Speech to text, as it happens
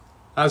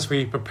as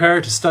we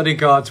prepare to study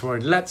God's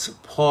Word, let's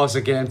pause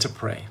again to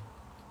pray.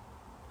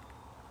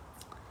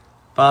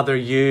 Father,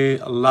 you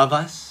love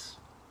us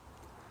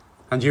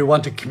and you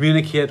want to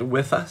communicate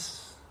with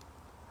us.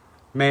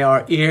 May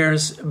our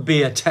ears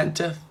be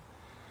attentive.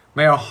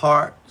 May our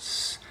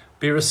hearts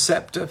be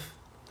receptive.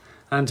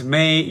 And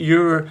may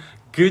your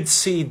good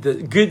seed, the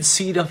good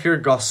seed of your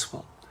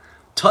gospel,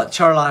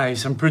 touch our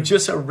lives and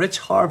produce a rich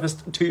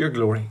harvest to your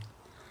glory.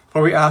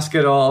 For we ask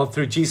it all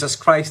through Jesus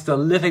Christ, the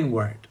living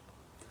Word.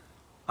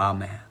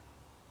 Amen.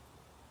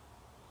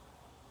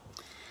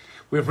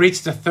 We've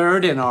reached the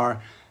third in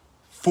our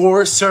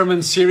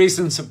 4-sermon series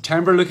in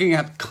September, looking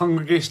at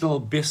congregational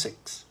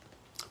basics.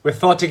 We've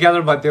thought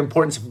together about the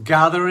importance of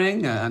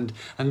gathering and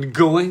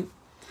going.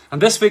 And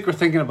this week we're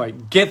thinking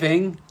about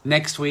giving.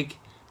 Next week,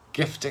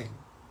 gifting.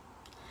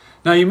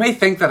 Now you may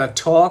think that a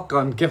talk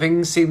on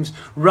giving seems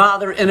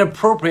rather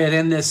inappropriate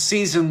in this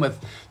season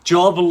with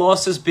job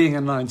losses being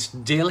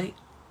announced daily.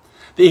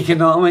 The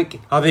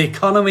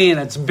economy in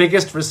its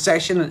biggest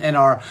recession in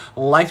our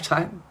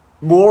lifetime.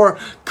 More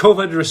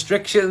COVID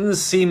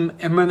restrictions seem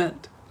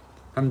imminent.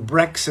 And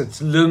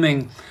Brexit's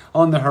looming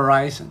on the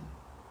horizon.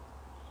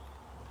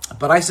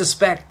 But I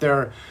suspect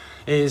there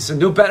is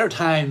no better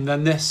time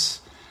than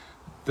this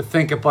to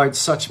think about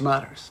such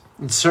matters.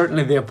 And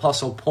certainly the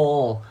Apostle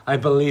Paul, I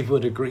believe,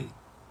 would agree.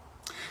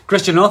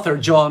 Christian author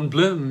John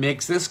Bloom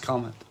makes this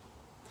comment.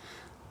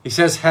 He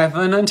says,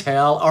 heaven and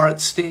hell are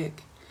at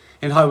stake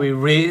in how we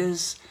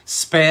raise,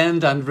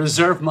 spend and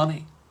reserve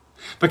money.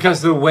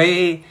 Because the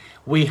way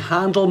we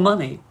handle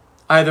money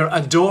either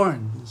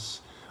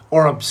adorns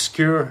or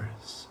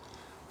obscures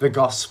the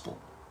gospel.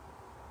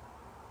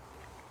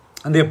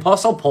 And the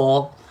Apostle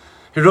Paul,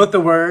 who wrote the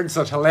words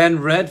that Helene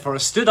read for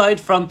us, stood out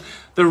from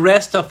the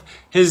rest of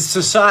his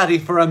society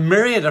for a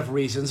myriad of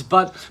reasons,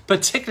 but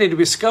particularly to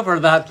discover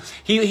that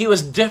he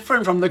was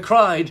different from the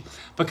crowd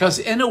because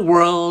in a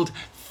world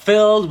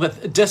filled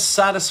with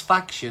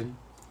dissatisfaction,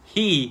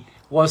 he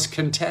was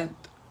content.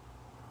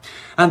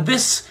 And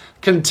this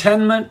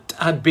contentment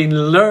had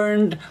been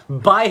learned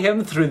by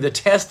him through the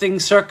testing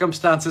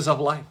circumstances of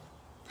life.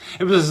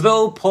 It was as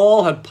though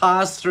Paul had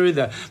passed through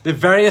the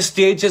various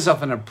stages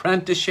of an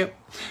apprenticeship,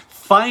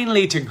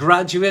 finally to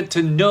graduate,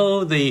 to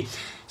know the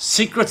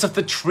secrets of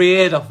the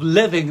trade of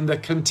living the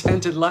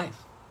contented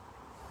life.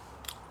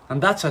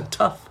 And that's a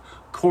tough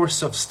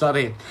course of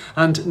study,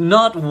 and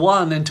not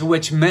one into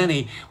which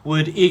many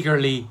would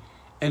eagerly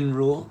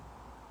enroll.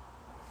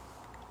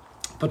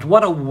 But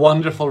what a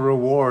wonderful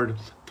reward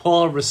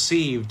Paul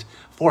received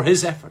for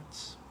his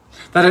efforts.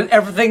 That in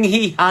everything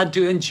he had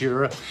to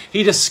endure,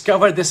 he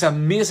discovered this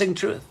amazing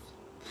truth.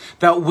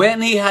 That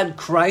when he had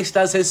Christ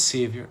as his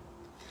Savior,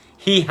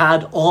 he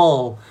had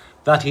all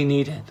that he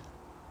needed.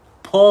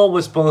 Paul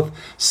was both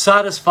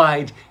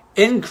satisfied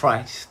in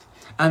Christ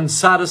and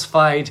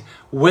satisfied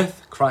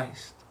with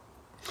Christ.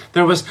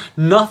 There was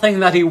nothing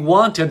that he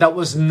wanted that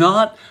was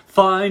not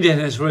found in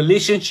his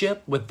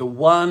relationship with the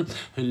one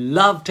who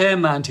loved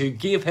him and who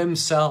gave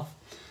himself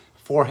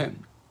for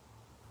him.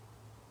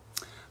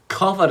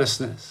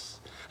 Covetousness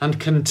and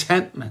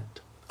contentment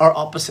are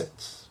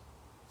opposites.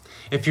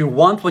 If you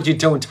want what you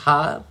don't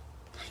have,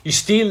 you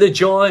steal the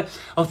joy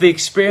of the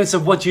experience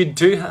of what you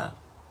do have.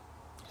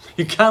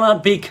 You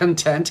cannot be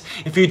content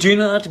if you do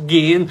not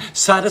gain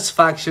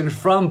satisfaction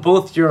from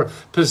both your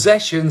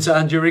possessions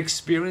and your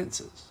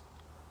experiences.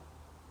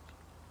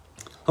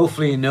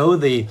 Hopefully you know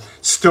the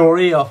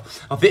story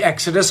of the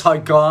Exodus, how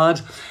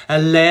God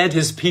led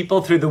his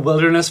people through the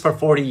wilderness for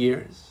 40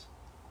 years.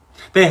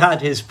 They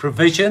had his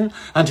provision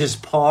and his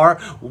power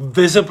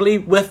visibly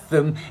with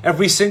them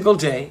every single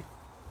day.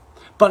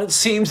 But it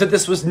seems that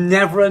this was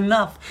never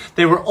enough.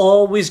 They were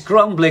always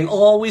grumbling,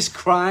 always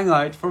crying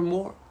out for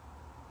more.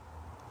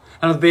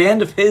 And at the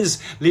end of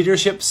his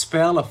leadership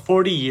spell of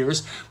 40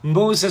 years,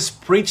 Moses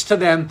preached to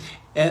them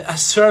a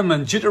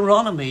sermon,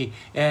 Deuteronomy.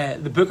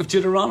 The book of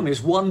Deuteronomy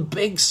is one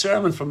big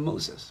sermon from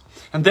Moses.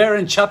 And there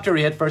in chapter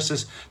 8,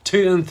 verses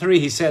 2 and 3,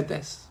 he said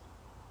this.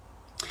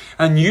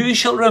 And you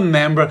shall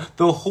remember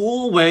the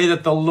whole way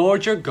that the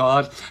Lord your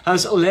God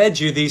has led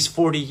you these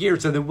 40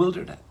 years in the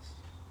wilderness,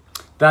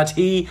 that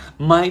he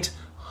might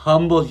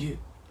humble you,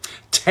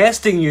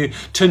 testing you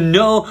to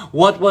know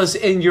what was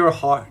in your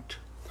heart,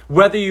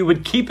 whether you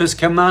would keep his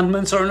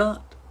commandments or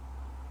not.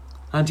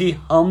 And he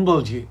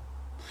humbled you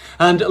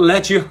and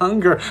let you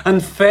hunger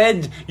and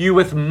fed you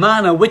with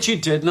manna, which you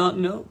did not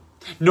know,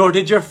 nor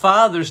did your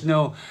fathers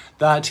know,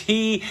 that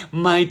he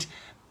might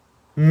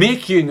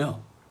make you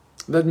know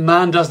that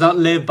man does not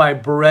live by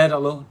bread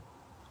alone,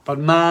 but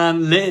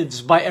man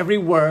lives by every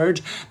word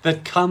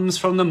that comes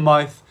from the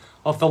mouth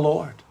of the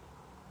Lord.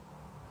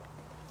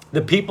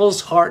 The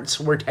people's hearts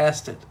were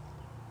tested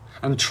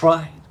and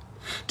tried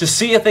to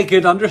see if they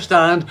could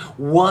understand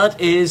what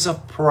is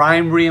of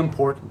primary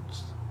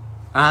importance.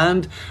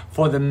 And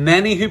for the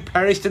many who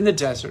perished in the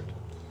desert,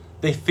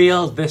 they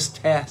failed this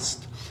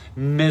test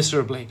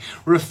miserably,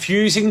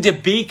 refusing to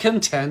be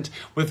content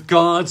with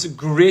God's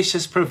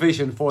gracious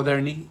provision for their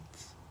needs.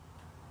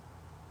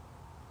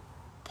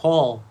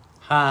 Paul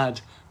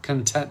had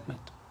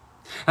contentment.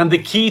 And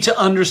the key to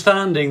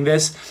understanding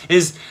this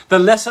is the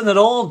lesson that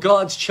all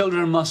God's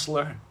children must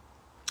learn,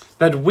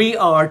 that we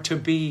are to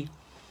be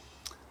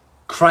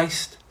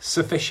Christ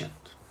sufficient,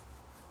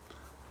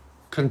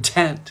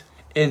 content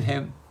in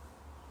him.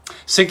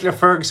 Sinclair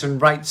Ferguson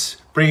writes,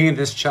 bringing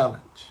this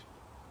challenge: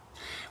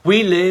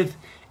 we live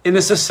in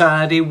a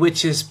society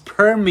which is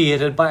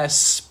permeated by a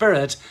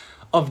spirit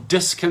of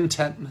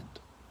discontentment.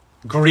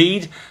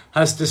 Greed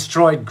has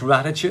destroyed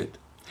gratitude.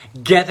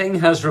 Getting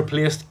has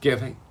replaced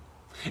giving.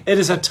 It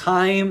is a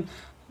time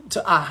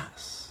to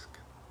ask,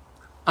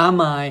 am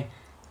I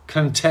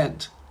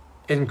content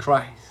in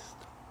Christ?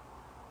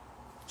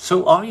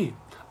 So are you?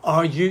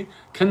 Are you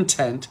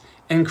content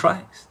in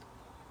Christ?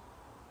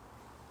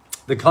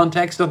 The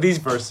context of these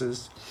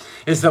verses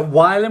is that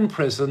while in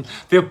prison,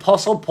 the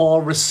Apostle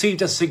Paul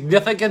received a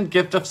significant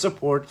gift of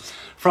support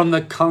from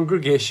the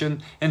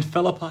congregation in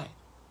Philippi.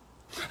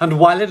 And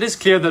while it is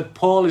clear that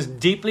Paul is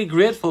deeply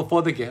grateful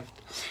for the gift,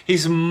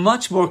 he's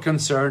much more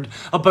concerned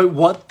about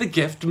what the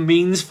gift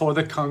means for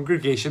the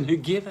congregation who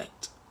gave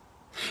it.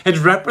 It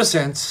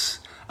represents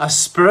a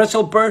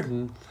spiritual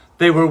burden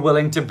they were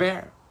willing to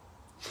bear.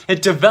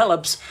 It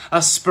develops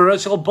a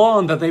spiritual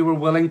bond that they were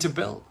willing to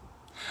build.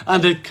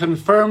 And it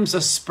confirms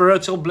a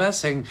spiritual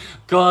blessing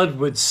God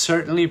would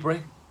certainly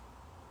bring.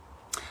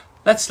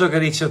 Let's look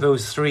at each of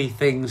those three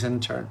things in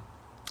turn.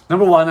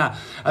 Number one,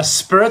 a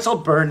spiritual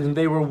burden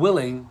they were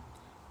willing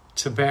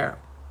to bear.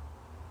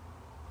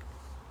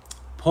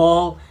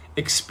 Paul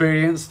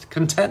experienced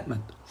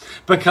contentment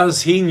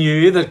because he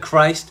knew that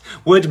Christ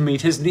would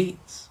meet his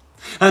needs.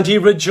 And he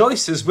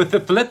rejoices with the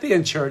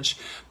Philippian church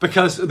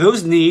because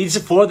those needs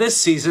for this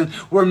season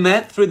were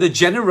met through the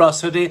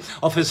generosity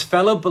of his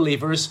fellow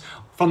believers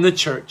from the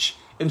church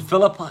in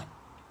Philippi.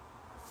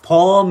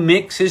 Paul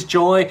makes his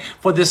joy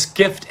for this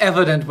gift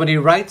evident when he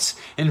writes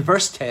in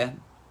verse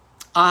 10,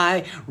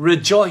 I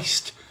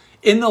rejoiced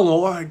in the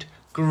Lord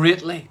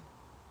greatly.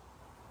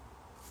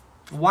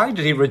 Why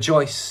did he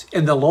rejoice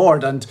in the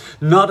Lord and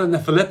not in the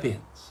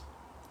Philippians?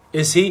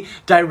 Is he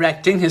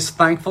directing his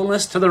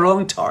thankfulness to the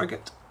wrong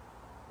target?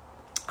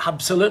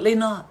 Absolutely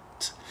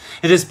not.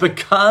 It is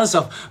because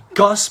of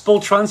gospel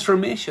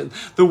transformation,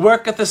 the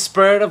work of the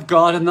Spirit of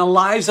God in the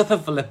lives of the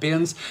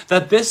Philippians,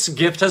 that this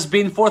gift has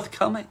been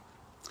forthcoming.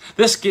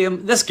 This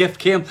gift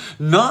came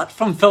not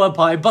from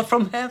Philippi, but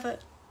from heaven.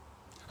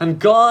 And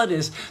God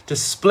is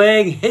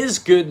displaying his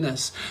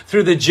goodness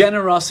through the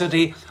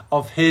generosity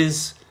of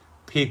his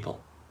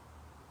people.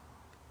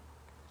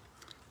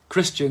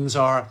 Christians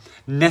are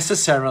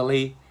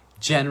necessarily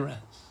generous.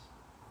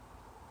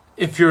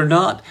 If you're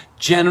not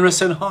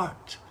generous in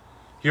heart,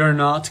 you're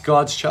not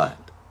God's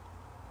child.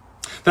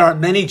 There are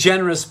many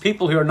generous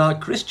people who are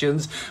not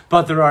Christians,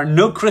 but there are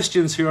no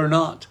Christians who are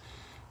not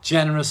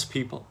generous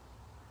people.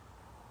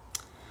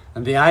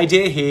 And the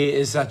idea here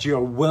is that you're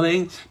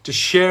willing to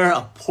share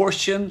a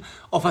portion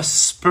of a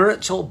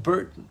spiritual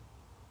burden.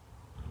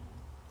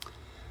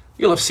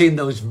 You'll have seen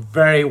those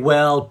very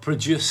well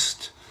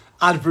produced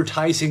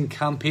advertising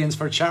campaigns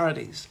for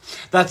charities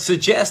that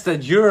suggest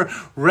that your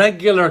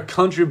regular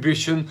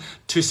contribution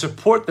to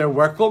support their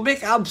work will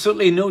make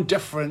absolutely no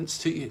difference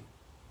to you.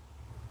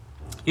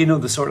 You know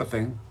the sort of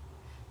thing.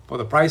 For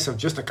the price of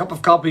just a cup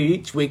of coffee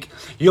each week,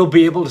 you'll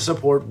be able to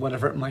support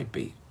whatever it might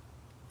be.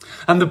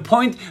 And the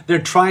point they're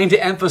trying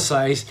to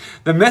emphasize,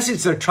 the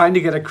message they're trying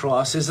to get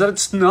across, is that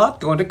it's not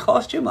going to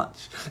cost you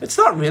much. It's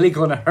not really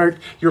going to hurt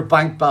your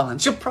bank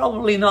balance. You'll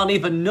probably not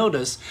even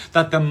notice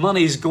that the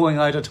money's going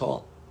out at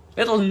all.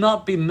 It'll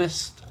not be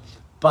missed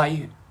by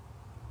you.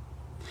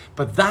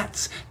 But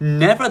that's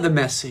never the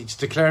message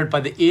declared by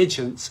the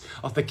agents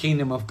of the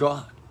kingdom of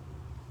God.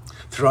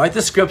 Throughout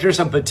the scriptures,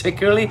 and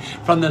particularly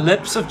from the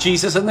lips of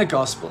Jesus in the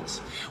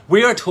Gospels,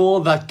 we are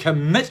told that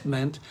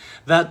commitment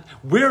that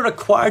we're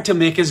required to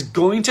make is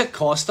going to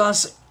cost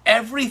us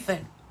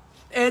everything.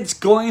 It's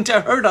going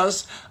to hurt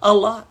us a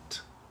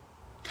lot.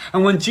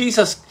 And when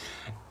Jesus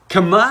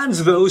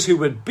commands those who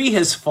would be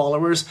his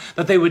followers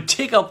that they would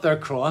take up their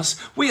cross,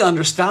 we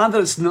understand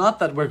that it's not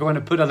that we're going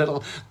to put a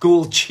little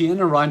gold chain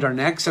around our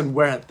necks and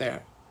wear it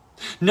there.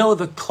 No,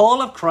 the call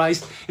of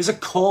Christ is a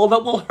call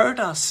that will hurt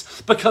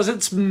us because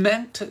it's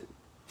meant to.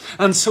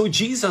 And so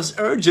Jesus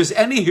urges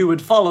any who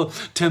would follow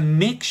to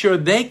make sure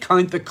they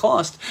count the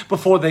cost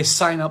before they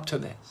sign up to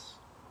this.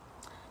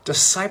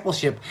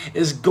 Discipleship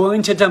is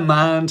going to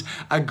demand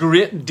a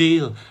great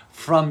deal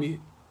from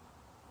you.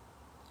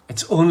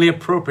 It's only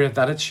appropriate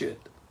that it should.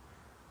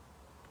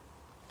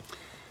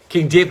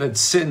 King David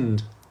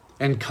sinned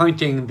in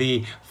counting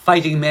the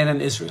fighting men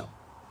in Israel.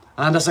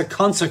 And as a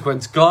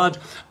consequence, God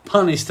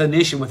punished the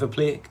nation with a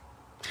plague.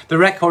 The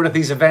record of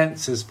these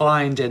events is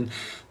found in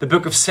the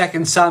book of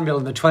 2 Samuel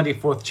in the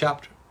 24th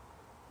chapter.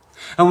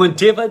 And when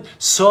David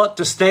sought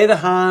to stay the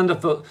hand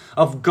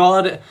of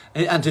God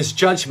and his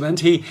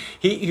judgment,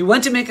 he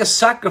went to make a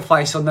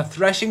sacrifice on the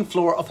threshing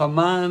floor of a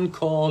man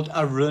called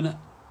Araunah.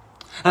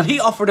 And he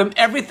offered him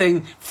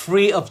everything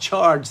free of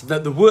charge,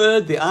 the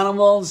wood, the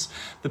animals,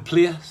 the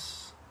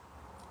place.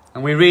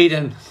 And we read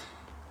in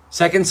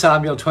 2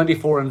 Samuel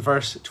 24 and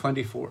verse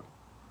 24.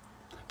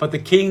 But the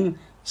king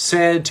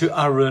said to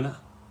Araunah,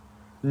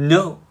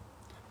 "No,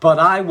 but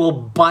I will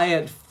buy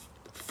it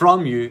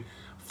from you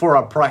for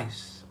a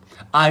price.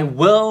 I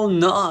will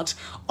not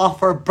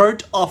offer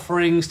burnt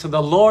offerings to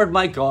the Lord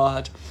my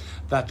God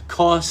that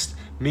cost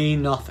me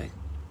nothing."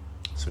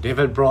 So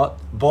David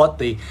bought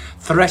the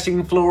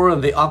threshing floor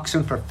and the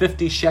oxen for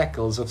 50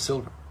 shekels of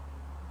silver.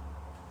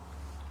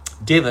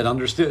 David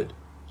understood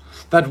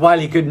that while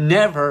he could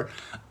never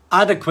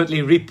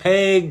adequately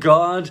repay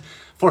God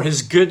for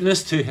his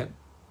goodness to him,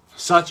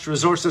 such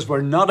resources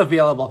were not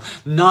available,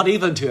 not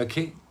even to a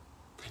king.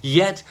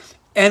 Yet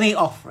any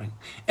offering,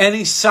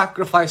 any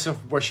sacrifice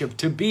of worship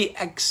to be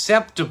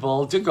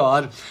acceptable to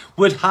God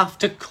would have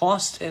to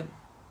cost him.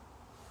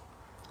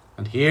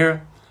 And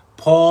here,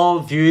 Paul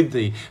viewed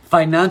the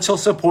financial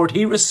support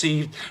he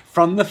received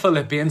from the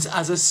Philippians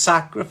as a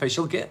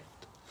sacrificial gift.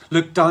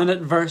 Look down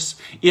at verse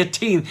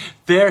 18.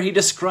 There he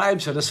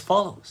describes it as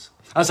follows: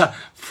 as a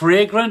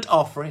fragrant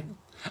offering,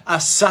 a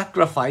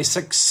sacrifice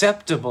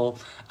acceptable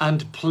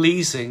and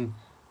pleasing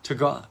to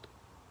God.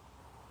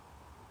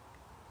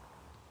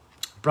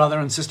 Brother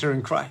and sister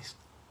in Christ,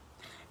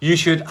 you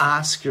should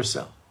ask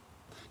yourself,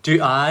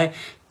 do I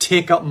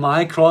take up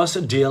my cross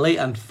daily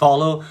and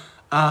follow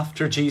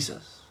after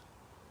Jesus?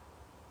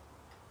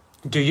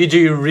 Do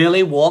you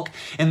really walk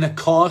in the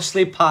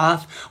costly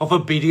path of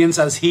obedience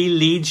as he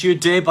leads you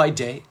day by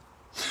day?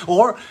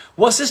 Or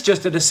was this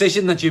just a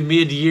decision that you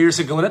made years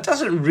ago and it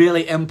doesn't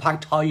really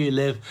impact how you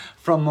live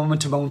from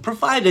moment to moment,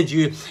 provided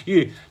you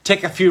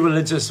take a few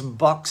religious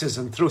boxes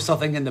and throw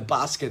something in the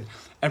basket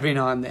every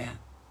now and then?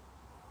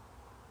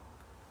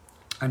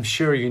 I'm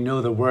sure you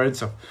know the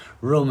words of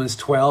Romans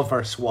 12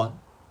 verse 1.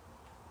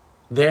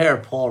 There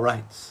Paul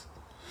writes,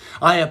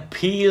 "I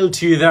appeal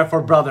to you,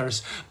 therefore,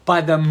 brothers,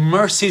 by the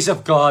mercies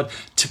of God,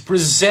 to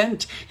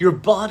present your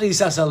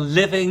bodies as a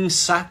living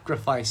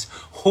sacrifice,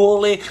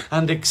 holy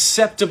and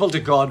acceptable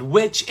to God,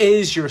 which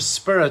is your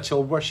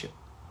spiritual worship."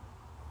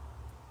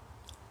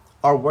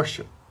 Our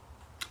worship,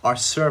 our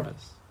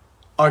service,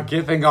 our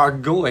giving, our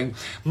going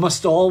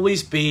must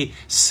always be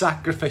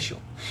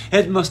sacrificial.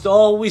 It must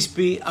always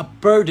be a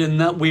burden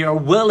that we are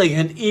willing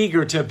and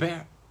eager to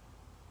bear.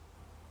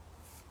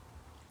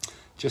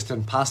 Just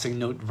in passing,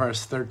 note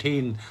verse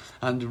 13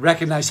 and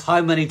recognize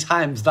how many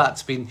times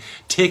that's been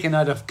taken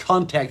out of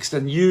context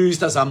and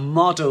used as a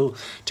motto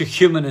to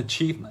human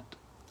achievement.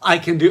 I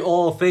can do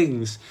all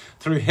things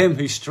through him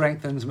who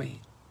strengthens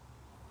me.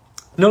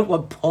 Note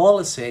what Paul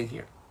is saying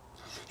here.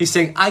 He's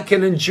saying, I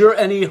can endure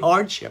any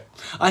hardship.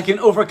 I can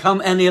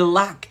overcome any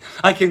lack.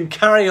 I can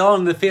carry on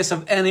in the face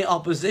of any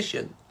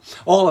opposition.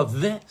 All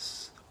of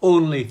this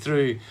only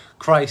through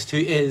Christ, who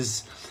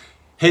is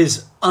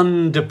his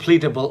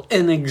undepletable,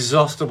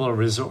 inexhaustible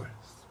resource.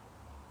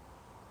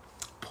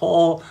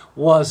 Paul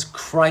was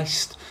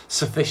Christ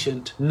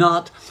sufficient,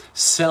 not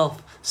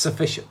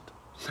self-sufficient.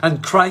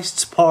 And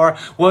Christ's power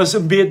was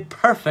made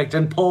perfect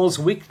in Paul's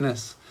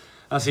weakness,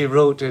 as he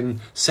wrote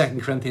in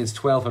 2 Corinthians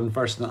 12 and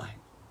verse 9.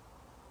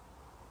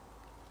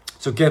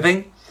 So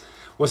giving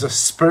was a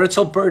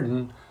spiritual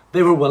burden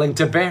they were willing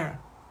to bear.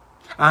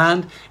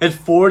 And it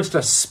forged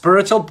a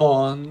spiritual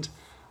bond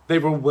they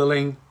were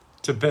willing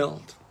to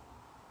build.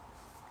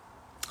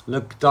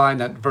 Look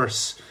down at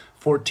verse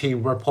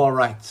 14 where Paul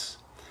writes,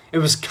 "It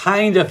was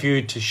kind of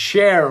you to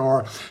share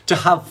or to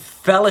have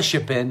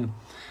fellowship in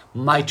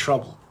my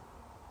trouble."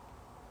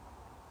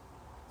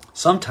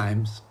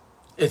 Sometimes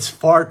it's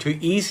far too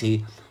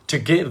easy to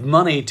give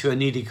money to a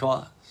needy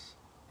cause.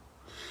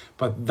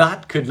 But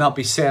that could not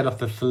be said of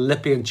the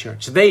Philippian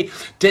church. They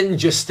didn't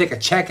just stick a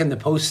check in the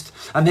post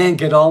and then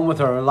get on with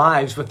their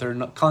lives with their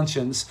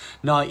conscience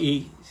now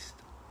eased.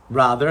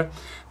 Rather,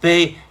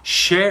 they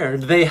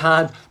shared, they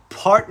had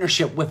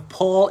partnership with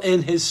Paul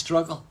in his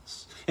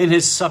struggles, in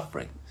his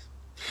sufferings.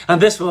 And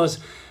this was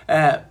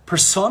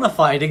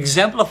personified,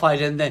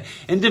 exemplified in the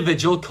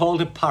individual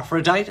called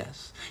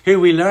Epaphroditus, who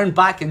we learn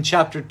back in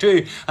chapter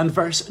 2 and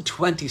verse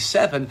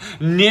 27,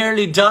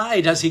 nearly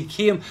died as he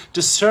came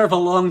to serve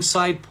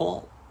alongside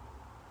Paul.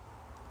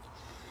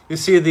 You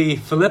see, the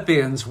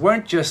Philippians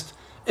weren't just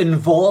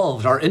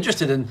involved or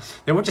interested in,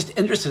 they weren't just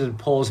interested in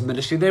Paul's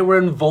ministry, they were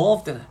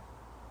involved in it.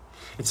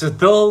 It's as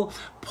though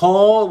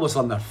Paul was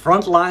on the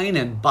front line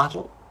in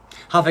battle,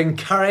 having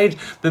carried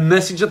the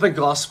message of the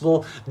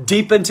gospel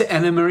deep into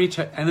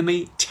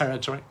enemy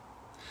territory.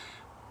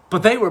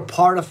 But they were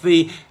part of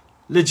the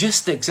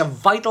logistics, a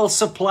vital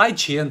supply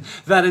chain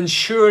that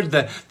ensured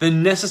that the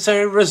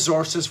necessary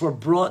resources were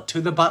brought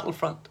to the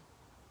battlefront.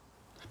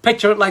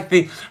 Picture it like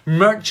the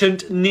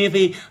merchant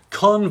navy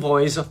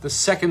convoys of the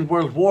Second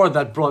World War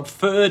that brought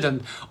food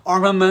and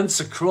armaments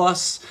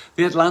across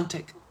the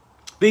Atlantic.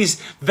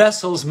 These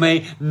vessels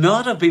may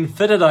not have been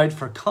fitted out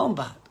for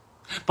combat,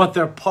 but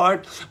their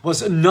part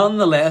was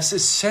nonetheless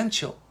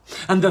essential,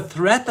 and the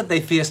threat that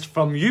they faced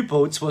from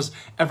U-boats was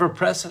ever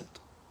present.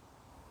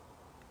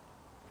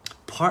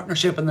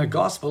 Partnership in the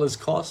gospel is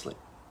costly,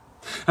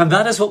 and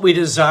that is what we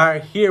desire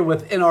here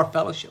within our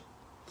fellowship.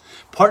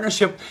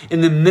 Partnership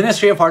in the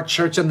ministry of our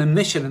church and the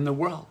mission in the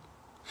world.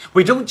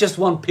 We don't just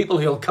want people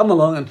who will come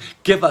along and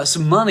give us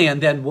money and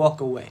then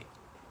walk away.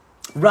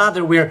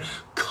 Rather, we're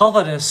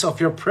covetous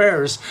of your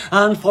prayers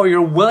and for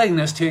your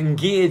willingness to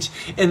engage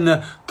in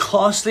the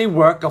costly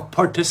work of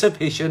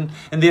participation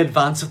in the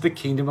advance of the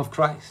kingdom of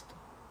Christ.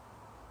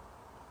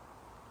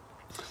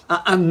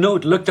 And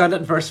note, look down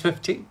at verse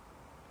 15,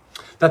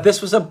 that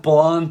this was a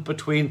bond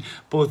between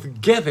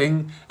both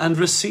giving and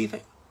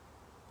receiving.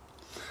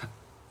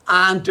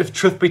 And if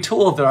truth be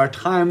told, there are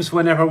times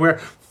whenever we're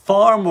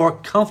far more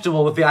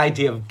comfortable with the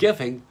idea of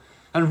giving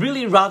and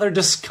really rather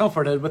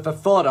discomforted with the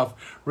thought of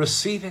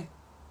receiving.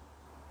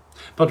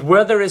 But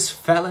where there is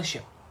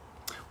fellowship,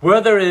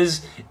 where there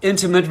is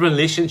intimate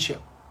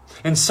relationship,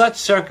 in such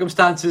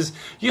circumstances,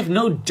 you have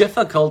no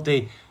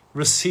difficulty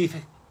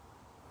receiving.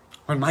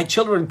 When my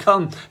children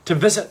come to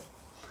visit,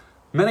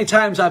 many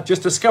times I've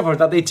just discovered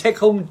that they take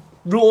home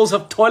rolls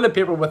of toilet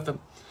paper with them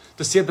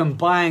to save them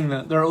buying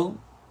their own.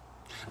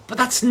 But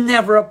that's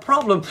never a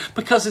problem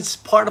because it's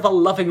part of a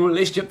loving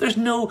relationship. There's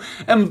no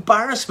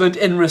embarrassment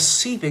in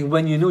receiving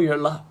when you know you're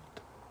loved.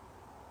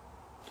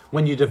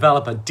 When you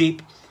develop a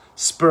deep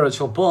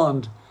spiritual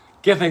bond,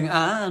 giving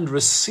and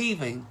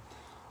receiving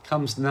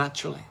comes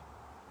naturally.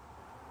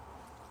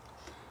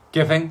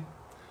 Giving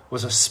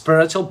was a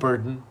spiritual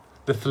burden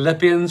the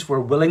Philippians were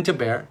willing to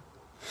bear,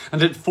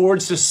 and it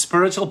forged a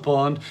spiritual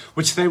bond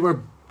which they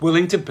were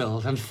willing to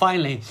build. And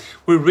finally,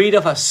 we read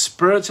of a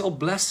spiritual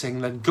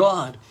blessing that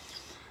God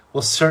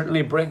will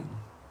certainly bring.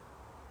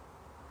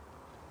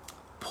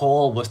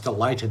 Paul was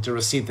delighted to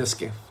receive this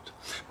gift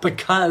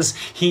because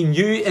he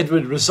knew it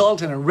would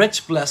result in a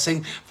rich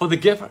blessing for the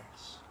givers.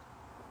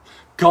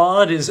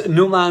 God is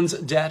no man's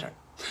debtor.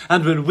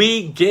 And when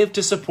we give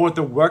to support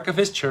the work of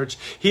his church,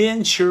 he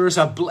ensures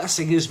a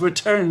blessing is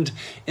returned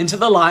into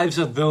the lives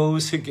of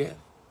those who give.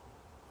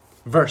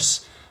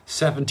 Verse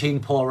 17,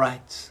 Paul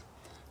writes,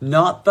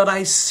 "Not that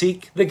I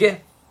seek the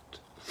gift,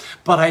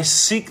 but I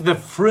seek the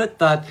fruit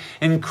that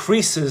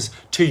increases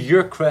to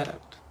your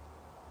credit."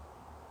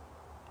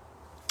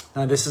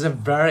 Now, this is a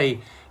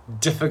very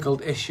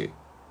difficult issue,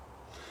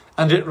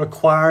 and it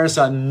requires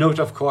a note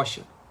of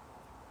caution.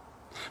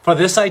 For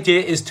this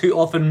idea is too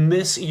often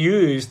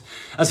misused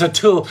as a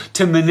tool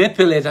to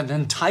manipulate and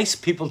entice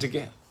people to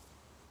give.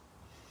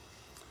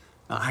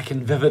 Now, I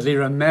can vividly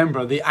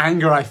remember the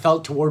anger I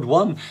felt toward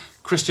one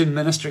Christian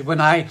ministry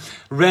when I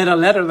read a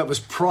letter that was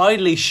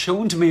proudly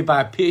shown to me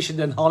by a patient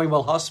in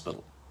Holywell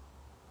Hospital.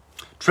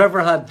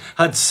 Trevor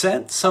had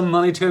sent some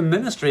money to a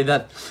ministry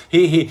that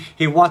he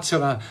watched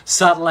on a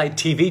satellite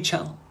TV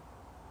channel.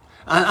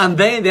 And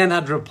they then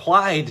had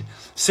replied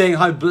saying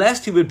how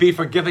blessed he would be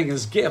for giving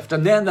his gift.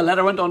 And then the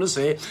letter went on to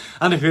say,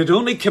 and if he'd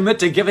only commit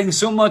to giving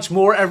so much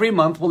more every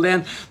month, well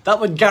then that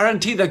would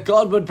guarantee that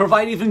God would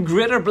provide even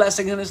greater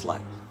blessing in his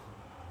life.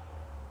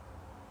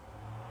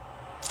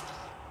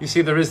 You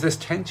see, there is this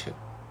tension.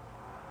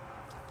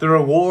 The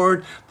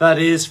reward that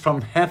is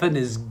from heaven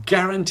is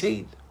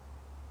guaranteed.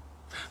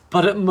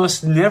 But it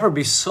must never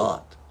be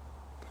sought,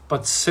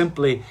 but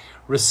simply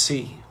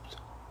received.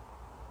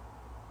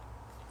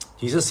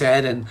 Jesus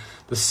said in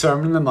the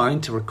Sermon on the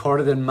Mount,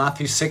 recorded in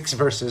Matthew 6,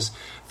 verses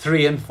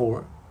 3 and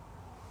 4,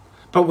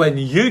 "But when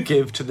you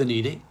give to the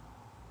needy,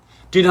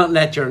 do not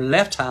let your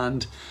left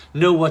hand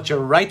know what your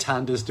right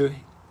hand is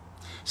doing,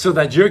 so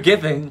that your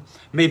giving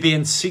may be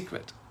in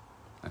secret.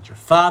 And your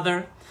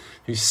Father,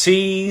 who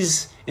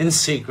sees in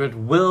secret,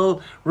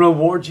 will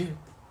reward you."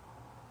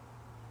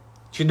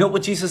 Do you know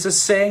what Jesus is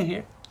saying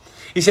here?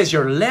 He says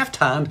your left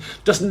hand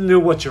doesn't know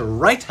what your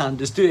right hand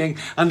is doing,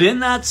 and in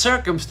that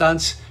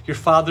circumstance, your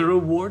Father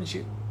rewards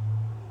you.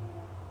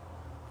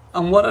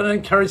 And what an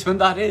encouragement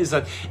that is,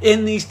 that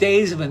in these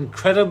days of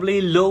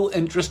incredibly low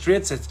interest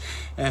rates, it's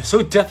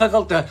so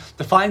difficult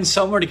to find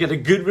somewhere to get a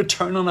good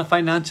return on a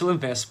financial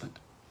investment,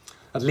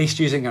 at least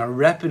using a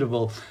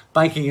reputable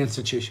banking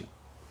institution.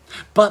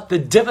 But the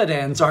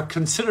dividends are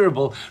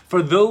considerable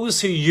for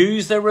those who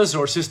use their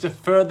resources to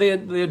further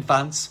the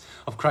advance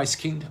of Christ's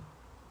kingdom.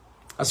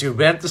 As we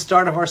read at the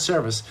start of our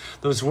service,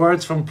 those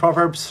words from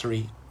Proverbs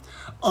 3,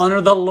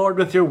 "Honor the Lord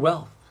with your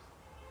wealth.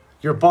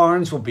 Your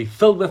barns will be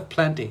filled with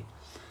plenty,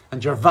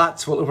 and your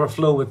vats will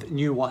overflow with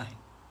new wine."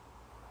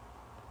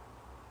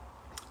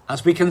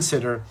 As we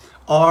consider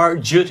our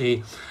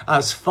duty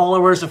as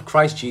followers of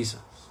Christ Jesus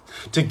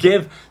to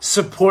give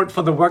support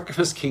for the work of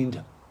his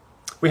kingdom,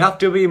 we have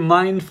to be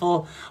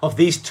mindful of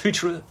these two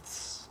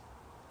truths.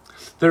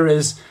 There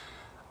is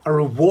a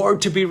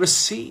reward to be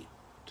received,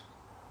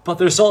 but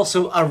there's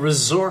also a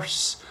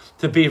resource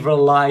to be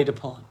relied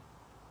upon.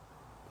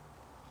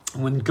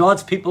 When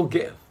God's people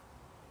give,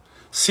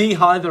 see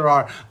how there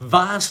are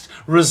vast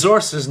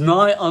resources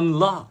now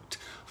unlocked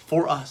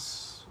for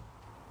us.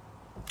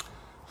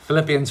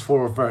 Philippians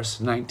 4, verse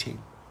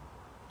 19.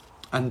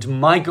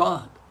 "And my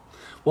God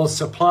will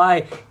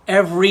supply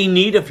every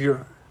need of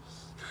yours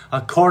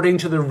according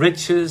to the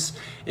riches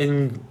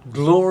in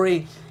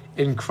glory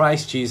in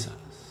Christ Jesus."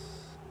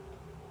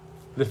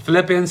 The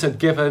Philippians had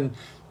given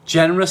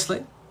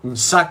generously and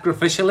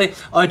sacrificially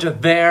out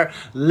of their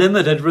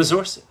limited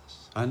resources.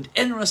 And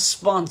in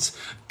response,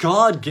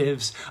 God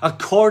gives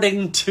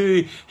according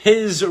to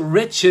his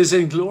riches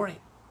in glory.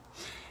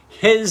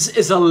 His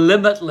is a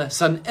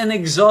limitless and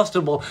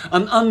inexhaustible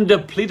and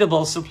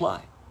undepletable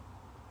supply.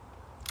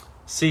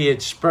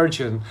 C.H.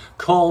 Spurgeon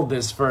called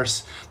this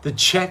verse the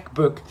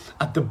checkbook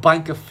at the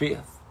bank of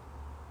faith.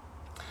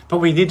 But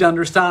we need to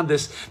understand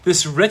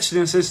this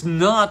richness is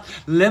not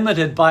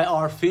limited by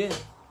our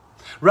faith.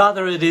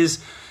 Rather,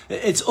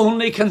 its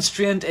only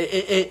constraint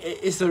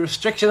is the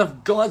restriction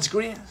of God's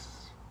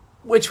grace,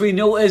 which we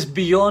know is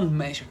beyond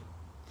measure.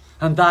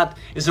 And that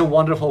is a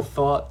wonderful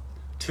thought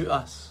to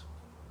us.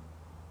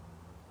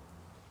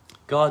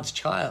 God's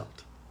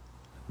child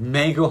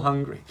may go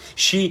hungry.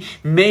 She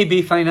may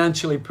be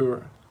financially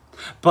poor.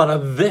 But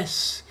of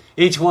this,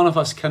 each one of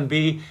us can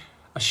be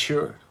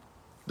assured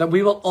that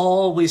we will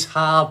always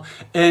have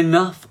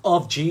enough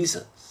of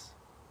Jesus.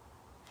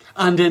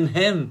 And in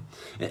Him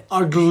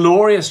are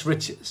glorious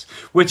riches,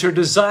 which are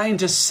designed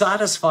to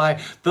satisfy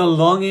the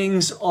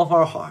longings of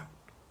our heart,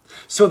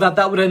 so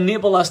that would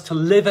enable us to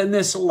live in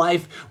this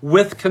life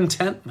with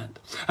contentment,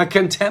 a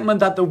contentment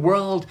that the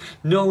world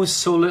knows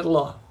so little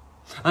of.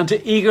 And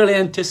to eagerly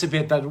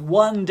anticipate that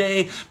one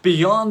day,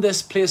 beyond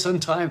this place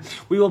and time,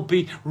 we will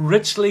be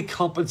richly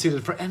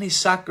compensated for any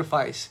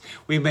sacrifice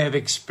we may have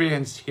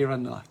experienced here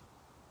and now.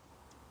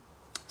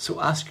 So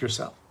ask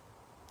yourself,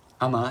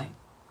 am I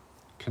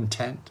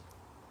content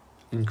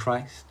in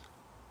Christ?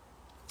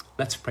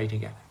 Let's pray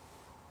together.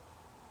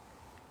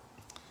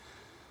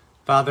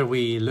 Father,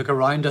 we look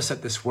around us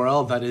at this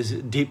world that is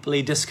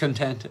deeply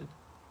discontented,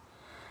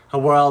 a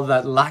world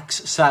that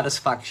lacks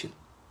satisfaction,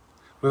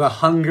 with a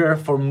hunger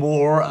for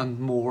more and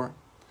more.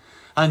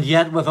 And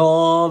yet with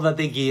all that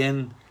they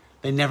gain,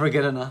 they never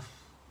get enough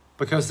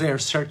because they are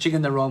searching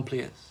in the wrong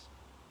place.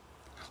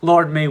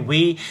 Lord, may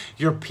we,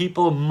 your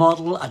people,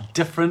 model a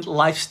different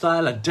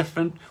lifestyle, a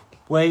different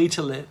way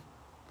to live.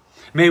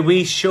 May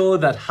we show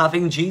that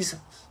having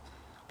Jesus,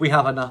 we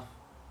have enough.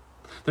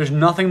 There's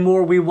nothing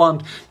more we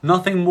want,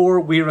 nothing more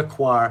we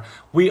require.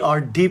 We are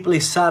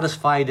deeply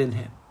satisfied in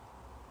Him.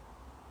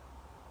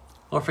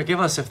 Lord, forgive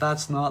us if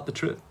that's not the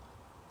truth.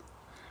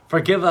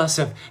 Forgive us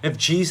if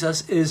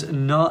Jesus is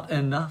not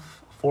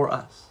enough for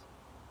us.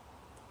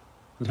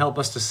 And help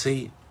us to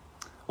see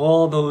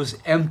all those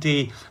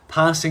empty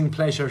passing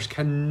pleasures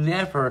can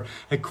never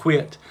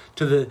equate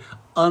to the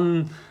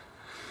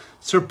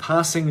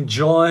unsurpassing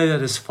joy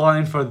that is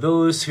found for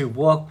those who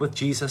walk with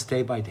Jesus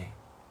day by day.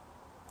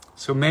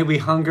 So may we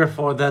hunger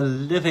for the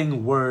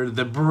living Word,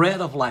 the bread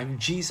of life,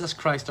 Jesus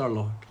Christ our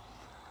Lord,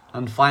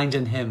 and find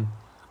in Him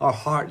our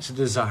heart's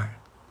desire.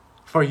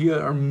 For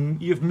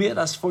you've made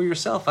us for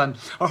yourself, and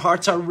our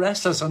hearts are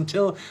restless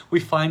until we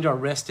find our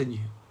rest in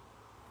you.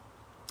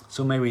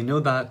 So may we know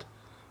that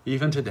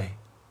even today,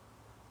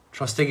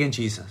 trusting in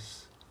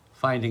Jesus,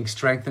 finding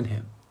strength in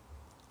Him.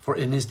 For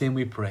in His name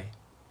we pray.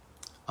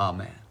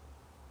 Amen.